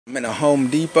I'm in a Home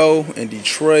Depot in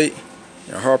Detroit,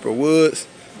 in Harper Woods.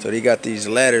 So they got these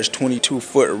ladders,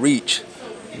 22-foot reach.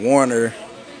 Werner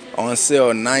on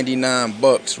sale, 99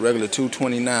 bucks, regular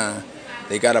 $229.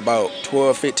 They got about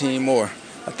 12, 15 more.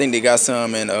 I think they got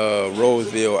some in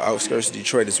Roseville, outskirts of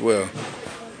Detroit as well.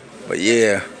 But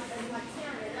yeah,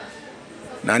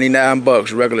 99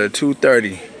 bucks, regular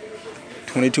 $230.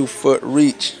 22-foot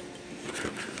reach.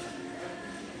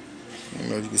 I don't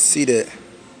know if you can see that.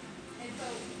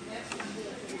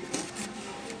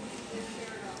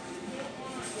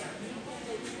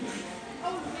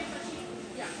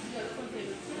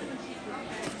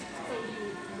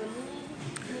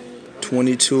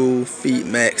 "22 feet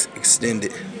max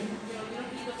extended."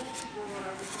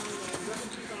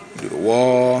 Do the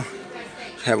wall.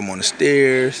 Have them on the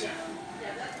stairs.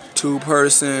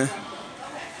 2-person.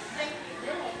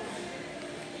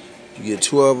 You get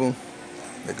 2 of them.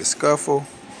 Make a scaffold.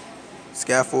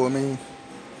 I mean.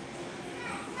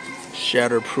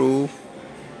 Shatterproof.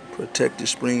 Protective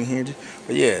spring hinges.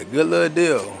 But yeah, good little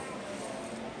deal.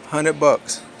 100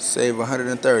 bucks. Save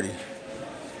 130.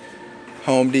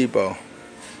 Home Depot.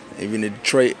 If you're in the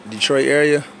Detroit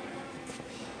area,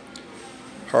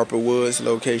 Harper Woods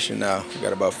location now. We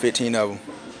got about 15 of them.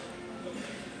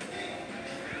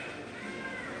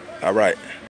 All right.